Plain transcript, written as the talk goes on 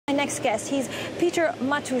next guest. He's Peter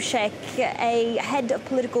Matuschek, a head of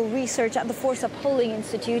political research at the Forsa Polling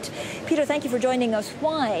Institute. Peter, thank you for joining us.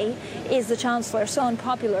 Why is the Chancellor so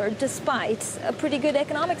unpopular despite a pretty good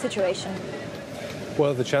economic situation?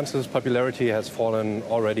 Well, the Chancellor's popularity has fallen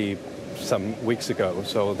already some weeks ago.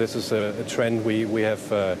 So this is a trend we've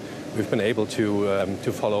been able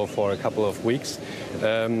to follow for a couple of weeks.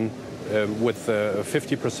 With a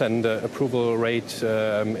 50% approval rate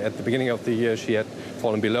at the beginning of the year, she had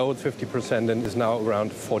fallen below 50% and is now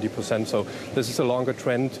around 40%. So this is a longer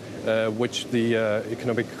trend, which the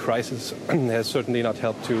economic crisis has certainly not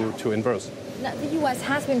helped to inverse. Now, the US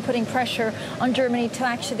has been putting pressure on Germany to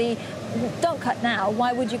actually don't cut now.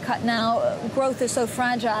 Why would you cut now? Growth is so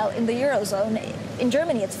fragile in the Eurozone. In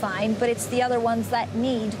Germany, it's fine, but it's the other ones that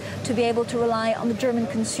need to be able to rely on the German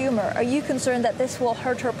consumer. Are you concerned that this will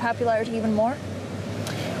hurt her popularity even more?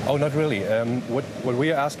 Oh, not really. What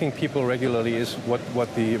we are asking people regularly is what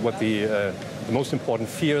the most important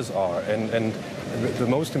fears are, and the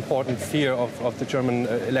most important fear of the German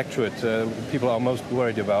electorate, people are most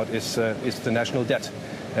worried about, is the national debt,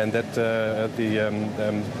 and that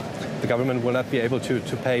the government will not be able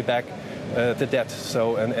to pay back the debt.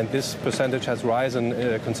 So, and this percentage has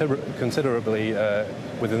risen considerably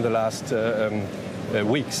within the last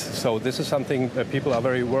weeks. So this is something that people are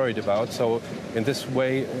very worried about. So in this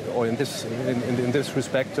way, or in this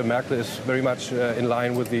respect, Merkel is very much in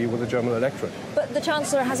line with the German electorate. But the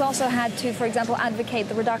Chancellor has also had to, for example, advocate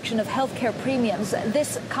the reduction of healthcare premiums.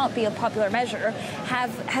 This can't be a popular measure.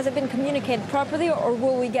 Has it been communicated properly, or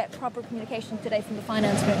will we get proper communication today from the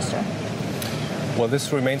finance minister? Well,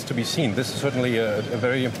 this remains to be seen. This is certainly a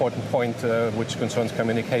very important point which concerns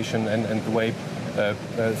communication and the way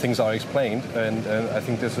things are explained, and I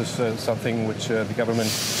think this is something which the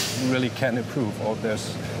government really can improve, or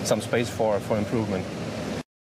there's some space for improvement.